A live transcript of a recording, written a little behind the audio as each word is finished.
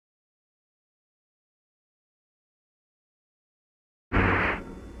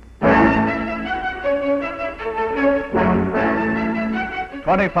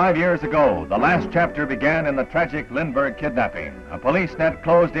25 years ago, the last chapter began in the tragic Lindbergh kidnapping. A police net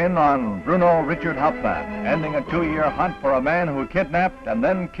closed in on Bruno Richard Hauptmann, ending a 2-year hunt for a man who kidnapped and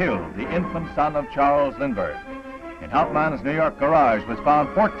then killed the infant son of Charles Lindbergh. In Hauptmann's New York garage was found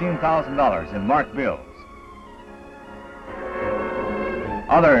 $14,000 in marked bills.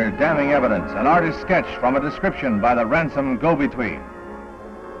 Other damning evidence, an artist's sketch from a description by the ransom go-between.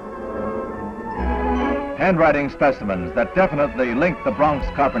 Handwriting specimens that definitely link the Bronx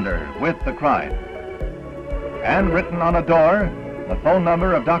carpenter with the crime. And written on a door, the phone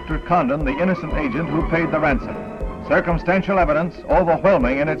number of Dr. Condon, the innocent agent who paid the ransom. Circumstantial evidence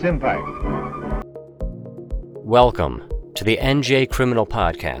overwhelming in its impact. Welcome to the NJ Criminal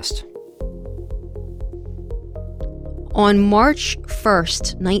Podcast. On March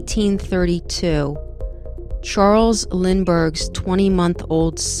 1st, 1932, Charles Lindbergh's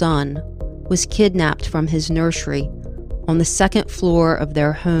 20-month-old son was kidnapped from his nursery on the second floor of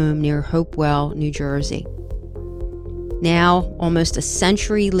their home near Hopewell, New Jersey. Now, almost a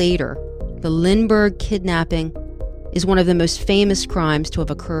century later, the Lindbergh kidnapping is one of the most famous crimes to have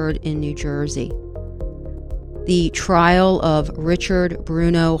occurred in New Jersey. The trial of Richard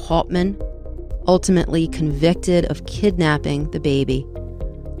Bruno Hauptmann, ultimately convicted of kidnapping the baby,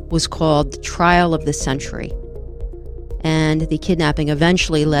 was called the Trial of the Century. And the kidnapping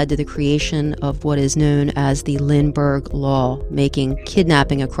eventually led to the creation of what is known as the Lindbergh Law, making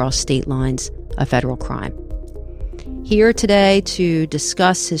kidnapping across state lines a federal crime. Here today to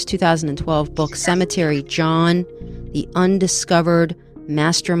discuss his 2012 book, Cemetery John, the undiscovered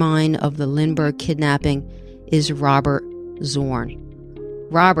mastermind of the Lindbergh kidnapping, is Robert Zorn.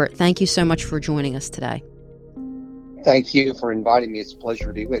 Robert, thank you so much for joining us today. Thank you for inviting me. It's a pleasure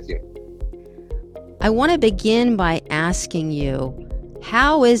to be with you. I want to begin by asking you,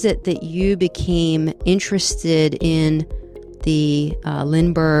 how is it that you became interested in the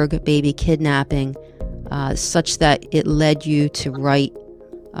Lindbergh baby kidnapping such that it led you to write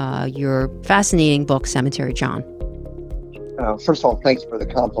your fascinating book, Cemetery John? First of all, thanks for the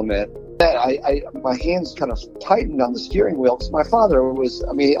compliment. My hands kind of tightened on the steering wheel because my father was,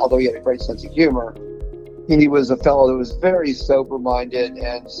 although he had a great sense of humor, he was a fellow that was very sober-minded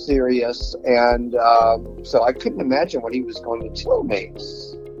and serious, and so I couldn't imagine what he was going to tell me.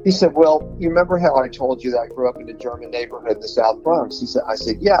 He said, well, you remember how I told you that I grew up in a German neighborhood in the South Bronx? I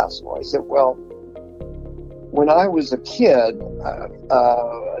said, yes. Well, I said, well, when I was a kid,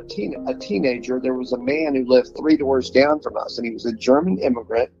 a teenager, there was a man who lived 3 doors down from us, and he was a German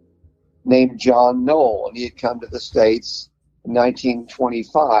immigrant named John Knoll, and he had come to the States in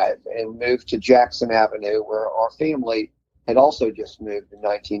 1925 and moved to Jackson Avenue, where our family had also just moved in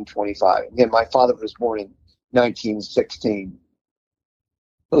 1925. Again, my father was born in 1916.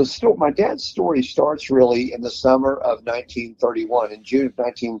 So my dad's story starts really in the summer of 1931, in June of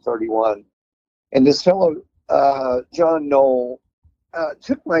 1931. And this fellow, John Knoll,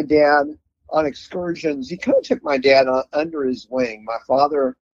 took my dad on excursions. He kind of took my dad under his wing. My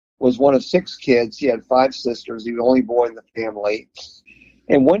father was one of 6 kids. He had 5 sisters. He was the only boy in the family.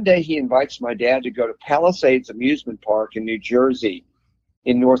 And one day he invites my dad to go to Palisades Amusement Park in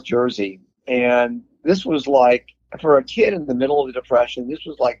North Jersey. And this was like, for a kid in the middle of the Depression, this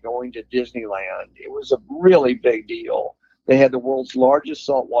was like going to Disneyland. It was a really big deal. They had the world's largest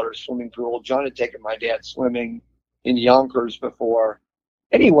saltwater swimming pool. John had taken my dad swimming in Yonkers before.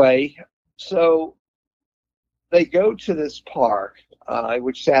 Anyway, so they go to this park,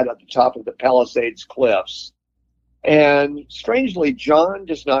 which sat at the top of the Palisades Cliffs. And strangely, John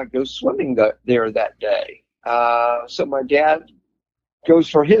does not go swimming there that day. So my dad goes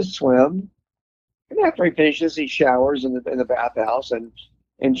for his swim. And after he finishes, he showers in the bathhouse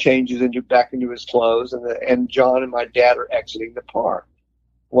and changes back into his clothes. And John and my dad are exiting the park.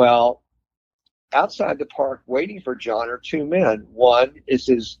 Well, outside the park waiting for John are 2 men. One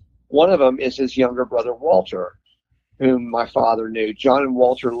of them is his younger brother, Walter, whom my father knew. John and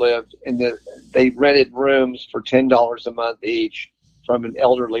Walter lived they rented rooms for $10 a month each from an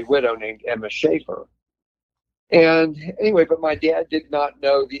elderly widow named Emma Schaefer. And anyway, but my dad did not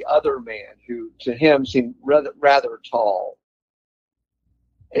know the other man, who to him seemed rather tall.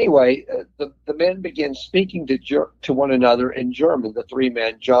 Anyway, the men begin speaking to one another in German, the 3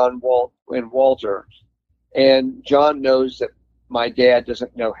 men, John, Walt, and Walter. And John knows that my dad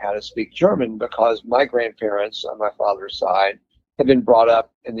doesn't know how to speak German because my grandparents on my father's side had been brought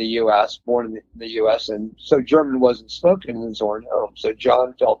up in the U.S., born in the U.S., and so German wasn't spoken in the Zorn home. So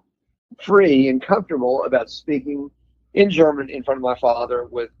John felt free and comfortable about speaking in German in front of my father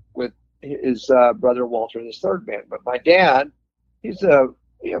with his brother Walter, this 3rd man. But my dad, he's a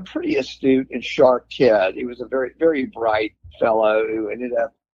pretty astute and sharp kid. He was a very, very bright fellow who ended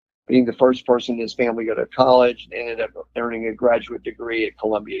up being the first person in his family to go to college, and ended up earning a graduate degree at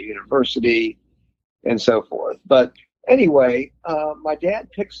Columbia University and so forth. But anyway, my dad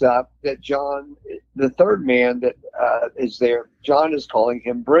picks up that John, the third man that is there, John is calling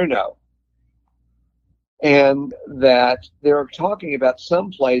him Bruno. And that they're talking about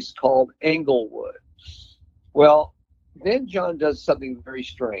some place called Englewood. Well, then John does something very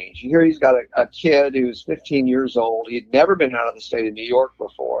strange. Here he's got a kid who's 15 years old. He'd never been out of the state of New York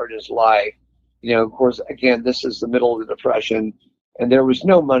before in his life. Of course, again, this is the middle of the Depression, and there was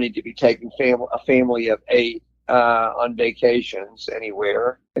no money to be taking a family of 8 on vacations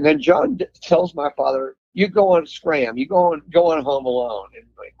anywhere. And then John tells my father, "You go on Scram. You go on Home Alone." And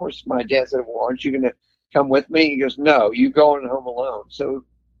of course, my dad said, "Well, aren't you going to come with me?" He goes, "No, you go on Home Alone." So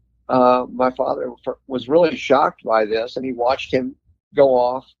my father was really shocked by this, and he watched him go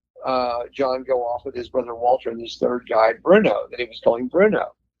off, John go off with his brother Walter and this third guy, Bruno, that he was calling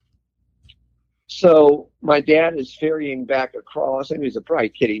Bruno. So my dad is ferrying back across, and he was a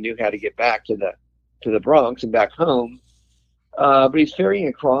bright kid. He knew how to get back to the Bronx and back home. But he's ferrying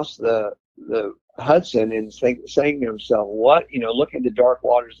across the Hudson and saying to himself, what, looking at the dark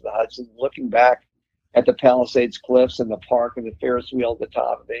waters of the Hudson, looking back at the Palisades Cliffs and the park and the Ferris wheel at the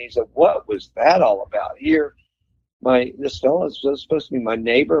top of it. He said, what was that all about? Here, this fellow is supposed to be my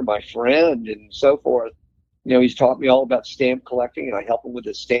neighbor, my friend, and so forth. He's taught me all about stamp collecting, and I help him with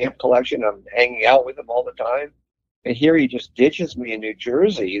his stamp collection. I'm hanging out with him all the time. And here he just ditches me in New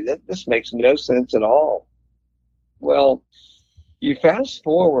Jersey. This makes no sense at all. Well, you fast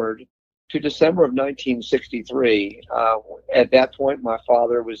forward to December of 1963. At that point, my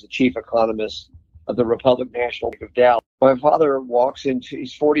father was the chief economist of the Republic National Bank of Dallas. My father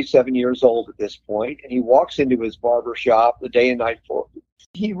he's 47 years old at this point, and he walks into his barber shop the day and night for.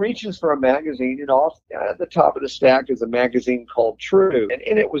 He reaches for a magazine, and off at the top of the stack is a magazine called True, and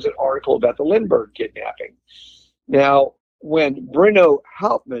in it was an article about the Lindbergh kidnapping. Now, when Bruno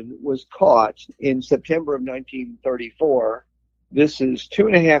Hauptmann was caught in September of 1934, this is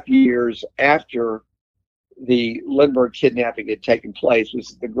 2.5 years after the Lindbergh kidnapping had taken place.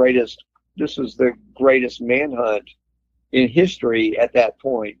 This was the greatest manhunt in history at that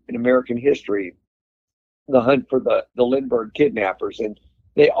point, in American history, the hunt for the Lindbergh kidnappers. And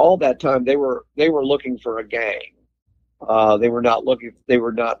all that time they were looking for a gang. They were not looking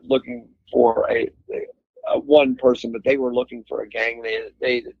for a one person, but they were looking for a gang.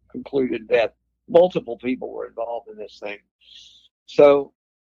 They concluded that multiple people were involved in this thing. So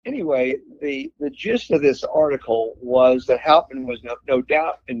anyway, the gist of this article was that Hauptmann was no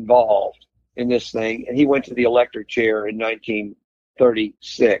doubt involved in this thing, and he went to the electric chair in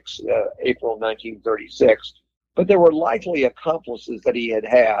 1936, April 1936. But there were likely accomplices that he had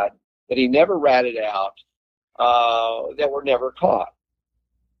that he never ratted out, that were never caught.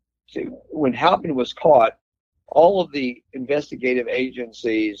 See, when Hauptmann was caught, all of the investigative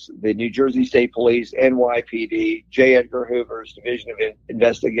agencies, the New Jersey State Police, NYPD, J. Edgar Hoover's Division of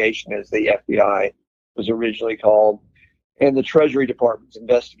Investigation, as the FBI was originally called, and the Treasury Department's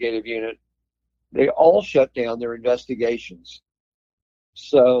investigative unit, they all shut down their investigations.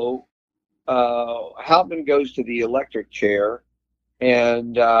 So Hauptmann goes to the electric chair,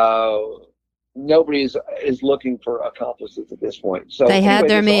 and nobody is looking for accomplices at this point. So they had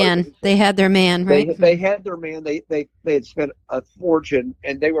their man. They had their man, right? They had their man. They had spent a fortune,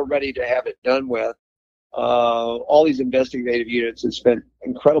 and they were ready to have it done with. All these investigative units had spent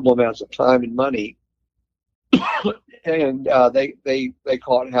incredible amounts of time and money, and they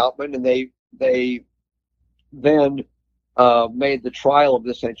caught Hauptmann, and they then made the trial of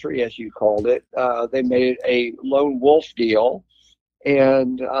the century, as you called it. They made a lone wolf deal,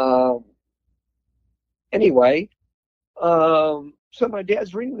 and anyway, so my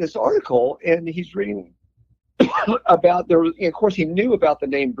dad's reading this article, and he's reading about of course, he knew about the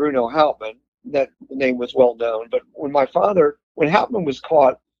name Bruno Hauptmann, that the name was well known. But when Hauptmann was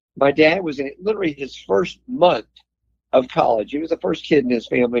caught, my dad was in literally his first month of college. He was the first kid in his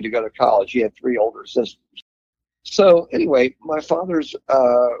family to go to college. He had 3 older sisters. So anyway, my father's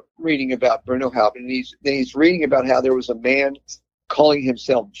reading about Bruno Hauptmann, and he's reading about how there was a man calling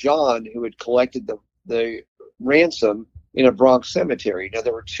himself John who had collected the ransom in a Bronx cemetery. Now,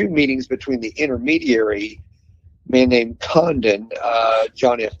 there were 2 meetings between the intermediary, man named Condon,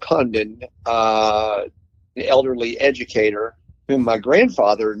 John F. Condon, the elderly educator, whom my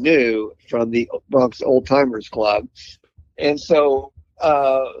grandfather knew from the Bronx Old Timers Club. And so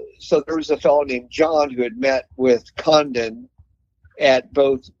there was a fellow named John who had met with Condon at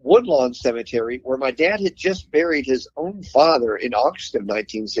both Woodlawn Cemetery, where my dad had just buried his own father in August of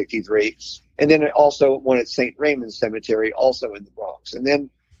 1963, and then also one at St. Raymond Cemetery, also in the Bronx. And then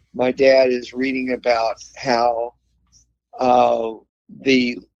my dad is reading about how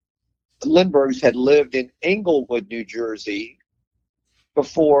the Lindberghs had lived in Englewood, New Jersey,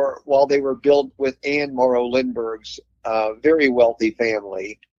 while they were built with Anne Morrow Lindbergh's very wealthy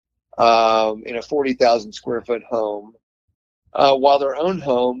family in a 40,000 square foot home, while their own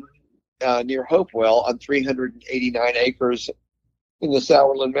home near Hopewell on 389 acres in the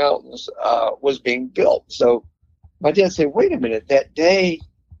Sauerland Mountains was being built. So my dad said, wait a minute, that day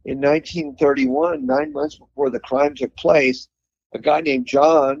in 1931, 9 months before the crime took place, a guy named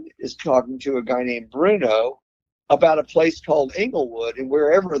John is talking to a guy named Bruno about a place called Englewood, and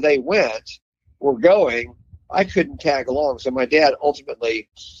wherever they were going, I couldn't tag along. So my dad ultimately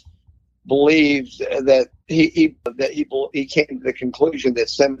believed that he came to the conclusion that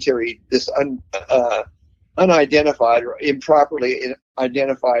cemetery, this unidentified or improperly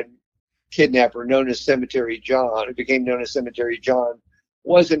identified kidnapper known as Cemetery John, who became known as Cemetery John,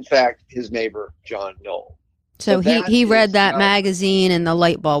 was in fact his neighbor, John Knoll. So he read that magazine and the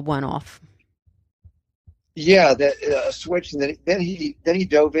light bulb went off. Yeah, that switched, and then he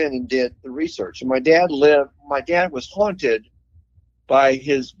dove in and did the research. And my dad was haunted by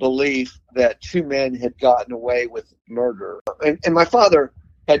his belief that two men had gotten away with murder. And my father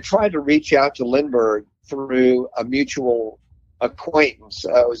had tried to reach out to Lindbergh through a mutual acquaintance.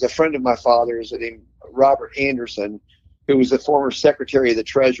 It was a friend of my father's named Robert Anderson, who was the former Secretary of the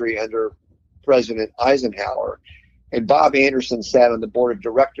Treasury under President Eisenhower. And Bob Anderson sat on the board of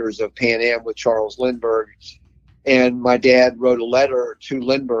directors of Pan Am with Charles Lindbergh. And my dad wrote a letter to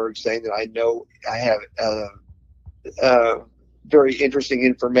Lindbergh saying that I have very interesting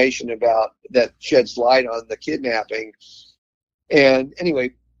information about that sheds light on the kidnapping. And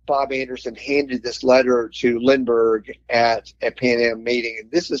anyway, Bob Anderson handed this letter to Lindbergh at a Pan Am meeting. And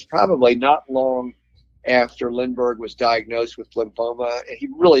this is probably not long after Lindbergh was diagnosed with lymphoma, and he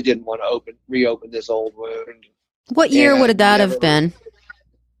really didn't want to reopen this old wound. What year would that have been?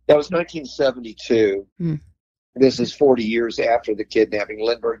 That was 1972. This is 40 years after the kidnapping.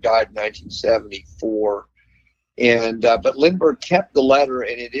 Lindbergh died in 1974. And but Lindbergh kept the letter,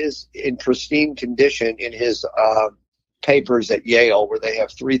 and it is in pristine condition in his papers at Yale, where they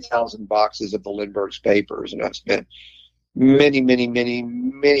have 3,000 boxes of the Lindbergh's papers. And I've spent many, many, many,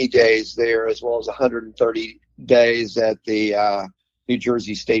 many days there, as well as 130 days at the New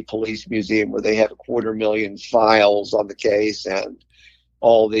Jersey State Police Museum, where they have 250,000 files on the case and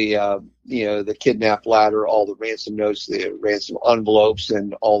all the the kidnap ladder, all the ransom notes, the ransom envelopes,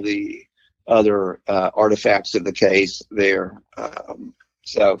 and all the other artifacts of the case there.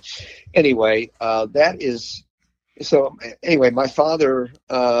 So anyway, my father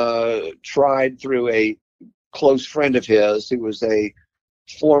tried through a close friend of his who was a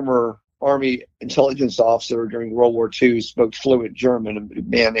former Army intelligence officer during World War II, spoke fluent German, a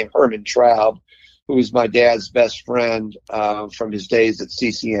man named Herman Traub, who was my dad's best friend from his days at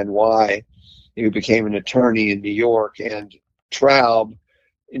CCNY, who became an attorney in New York. And Traub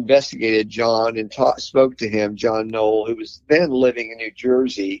investigated John and spoke to him, John Knoll, who was then living in New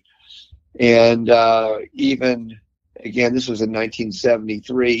Jersey. And even, again, this was in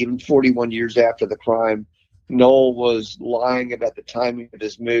 1973, even 41 years after the crime, Knoll was lying about the timing of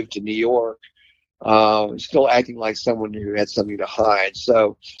his move to New York, still acting like someone who had something to hide.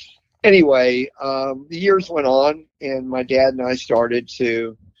 So anyway, the years went on, and my dad and I started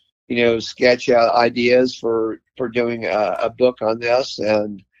to, sketch out ideas for doing a book on this.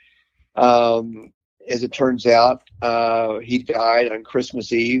 And as it turns out, he died on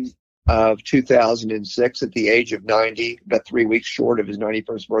Christmas Eve of 2006 at the age of 90, about 3 weeks short of his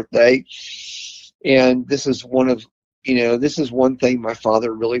 91st birthday. And this is one thing my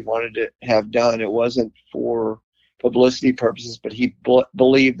father really wanted to have done. It wasn't for publicity purposes, but he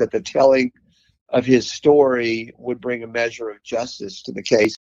believed that the telling of his story would bring a measure of justice to the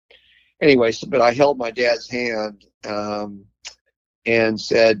case. Anyway, but I held my dad's hand and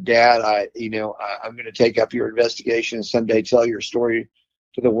said, "Dad, I'm going to take up your investigation and someday tell your story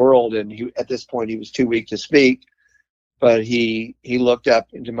to the world." And at this point, he was too weak to speak. But he looked up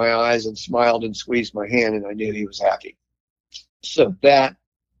into my eyes and smiled and squeezed my hand, and I knew he was happy. So that,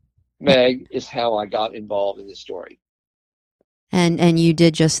 Meg, is how I got involved in this story. And you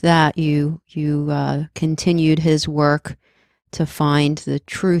did just that. You continued his work to find the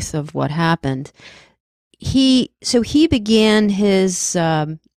truth of what happened. He began his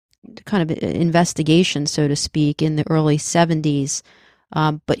kind of investigation, so to speak, in the early 70s,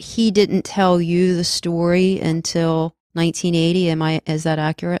 but he didn't tell you the story until 1980. Is that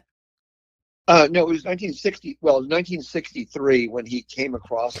accurate? No, it was 1960. Well, it was 1963 when he came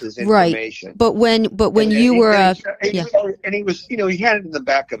across this Right. information. But when And you were he, and he was, he had it in the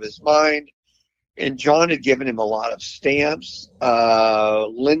back of his mind. And John had given him a lot of stamps,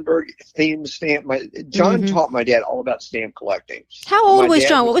 Lindbergh theme stamp. John taught my dad all about stamp collecting. How old was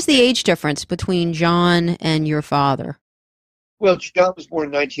John? What was the age difference between John and your father? Well, John was born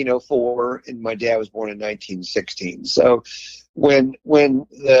in 1904, and my dad was born in 1916. So when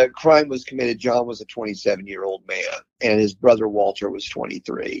the crime was committed, John was a 27-year-old man, and his brother Walter was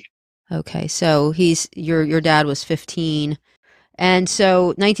 23. Okay, so your dad was 15. And so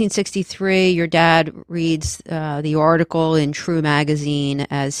 1963, your dad reads the article in True Magazine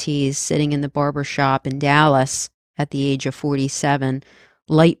as he's sitting in the barber shop in Dallas at the age of 47.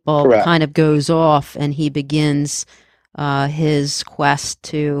 Light bulb Correct. kind of goes off, and he begins his quest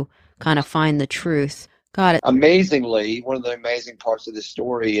to kind of find the truth. Got it. Amazingly, one of the amazing parts of this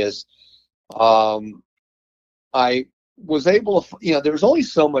story is I was able to, there was only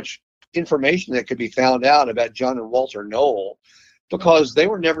so much information that could be found out about John and Walter Knoll, because they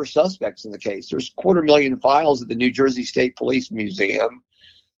were never suspects in the case. There's 250,000 files at the New Jersey State Police Museum,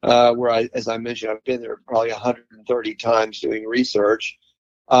 where as I mentioned, I've been there probably 130 times doing research.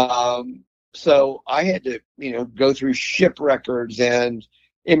 So I had to, go through ship records and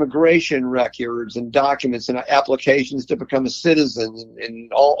immigration records and documents and applications to become a citizen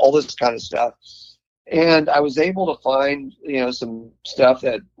and all this kind of stuff. And I was able to find, some stuff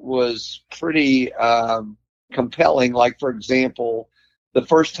that was pretty compelling. Like, for example, the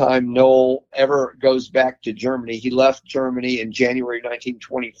first time Knoll ever goes back to Germany, he left Germany in January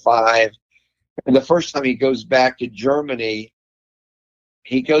 1925. And the first time he goes back to Germany,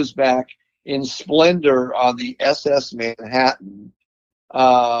 he goes back in splendor on the SS Manhattan.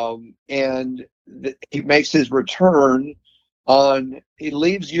 And he makes his return he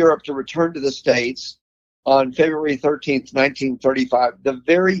leaves Europe to return to the States on February 13th, 1935, the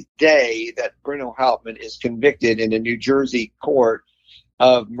very day that Bruno Hauptmann is convicted in a New Jersey court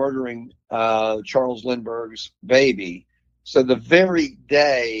of murdering Charles Lindbergh's baby. So the very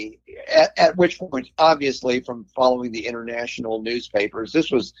day, at which point, obviously, from following the international newspapers,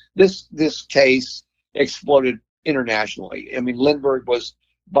 this case exploded internationally. I mean, Lindbergh was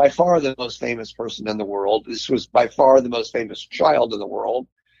by far the most famous person in the world. This was by far the most famous child in the world.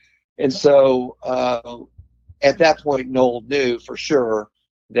 And so at that point, Knoll knew for sure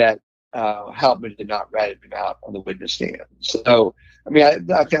that Hauptmann did not rat him out on the witness stand. So, I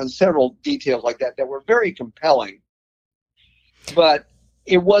mean, I found several details like that were very compelling, but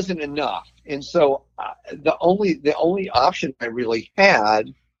it wasn't enough. And so the only option I really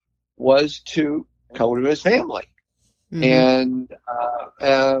had was to go to his family. Mm-hmm.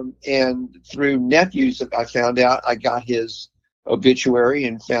 And through nephews that I found out, I got his obituary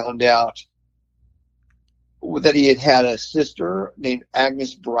and found out that he had a sister named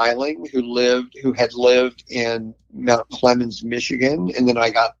Agnes Breiling who had lived in Mount Clemens, Michigan. And then I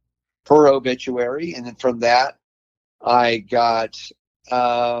got her obituary. And then from that, I got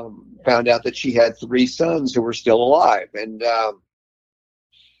found out that she had 3 sons who were still alive. And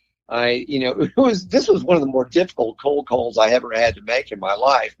this was one of the more difficult cold calls I ever had to make in my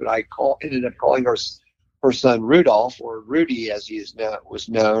life. But I ended up calling her son Rudolph, or Rudy as he was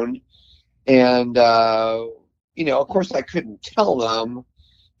known. And, of course I couldn't tell them,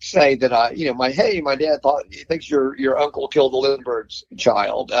 say that my dad thinks your uncle killed the Lindbergh's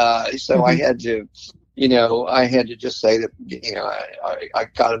child. So I had to, just say that, I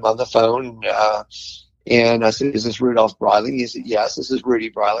got him on the phone, and I said, "Is this Rudolph Breiling?" He said, "Yes, this is Rudy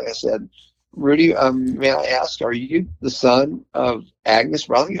Breiling." I said, "Rudy, may I ask, are you the son of Agnes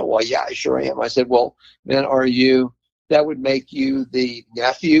Breiling?" "Well, yeah, I sure am." I said, "Well, then that would make you the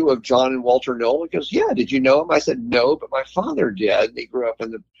nephew of John and Walter Knoll?" He goes, "Yeah, did you know him?" I said, "No, but my father did. He grew up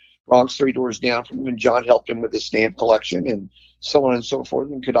in the Bronx 3 doors down from him, and John helped him with his stamp collection and so on and so forth.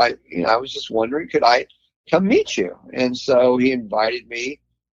 And I was just wondering, could I come meet you?" And so he invited me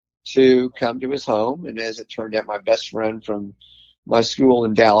to come to his home. And as it turned out, my best friend from my school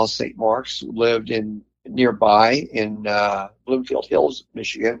in Dallas, St. Mark's, lived nearby in Bloomfield Hills,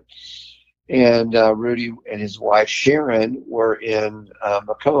 Michigan. And Rudy and his wife Sharon were in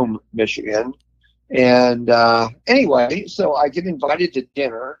Macomb, Michigan. And anyway, so I get invited to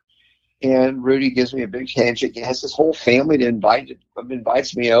dinner, and Rudy gives me a big handshake. He has his whole family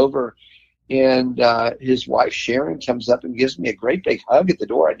invites me over. And his wife Sharon comes up and gives me a great big hug at the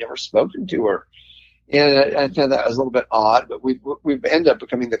door. I'd never spoken to her. And I found that was a little bit odd, but we've ended up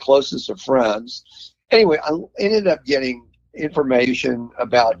becoming the closest of friends. Anyway, I ended up getting information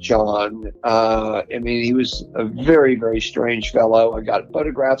about John. He was a very, very strange fellow. I got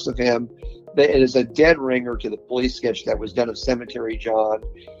photographs of him. It is a dead ringer to the police sketch that was done of Cemetery John.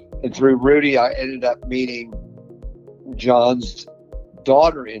 And through Rudy, I ended up meeting John's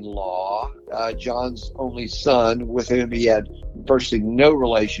daughter-in-law, John's only son, with whom he had virtually no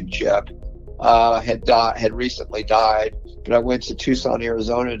relationship, had recently died. But I went to Tucson,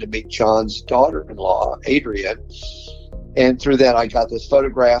 Arizona to meet John's daughter-in-law, Adrian. And through that, I got this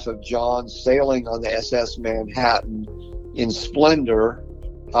photograph of John sailing on the SS Manhattan in splendor,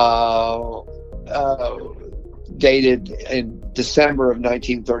 dated in December of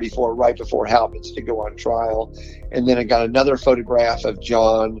 1934, right before Halpin's to go on trial. And then I got another photograph of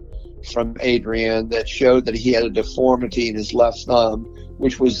John from Adrian that showed that he had a deformity in his left thumb,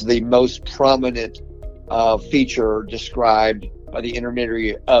 which was the most prominent feature described by the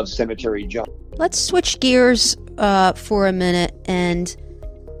intermediary of Cemetery John. Let's switch gears for a minute and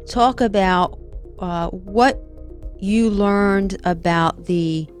talk about what you learned about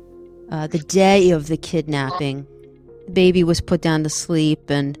the day of the kidnapping. The baby was put down to sleep,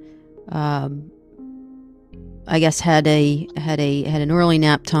 and I guess had an early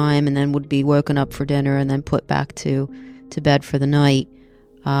nap time, and then would be woken up for dinner, and then put back to bed for the night.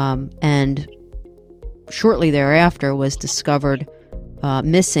 And shortly thereafter was discovered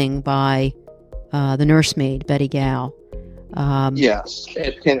missing by the nursemaid, Betty Gow. Yes,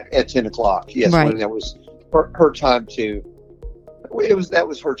 at 10 o'clock. Yes, right. When that was her time to. That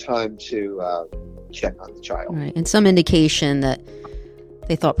was her time to check on the child. Right, and some indication that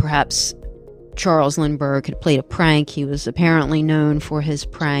they thought perhaps Charles Lindbergh had played a prank. He was apparently known for his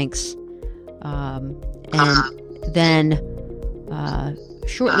pranks, and then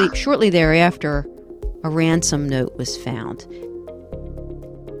shortly thereafter, a ransom note was found.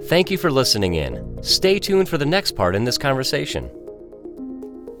 Thank you for listening in. Stay tuned for the next part in this conversation.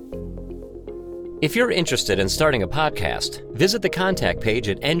 If you're interested in starting a podcast, visit the contact page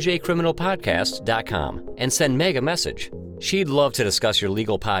at njcriminalpodcast.com and send Meg a message. She'd love to discuss your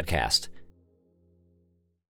legal podcast.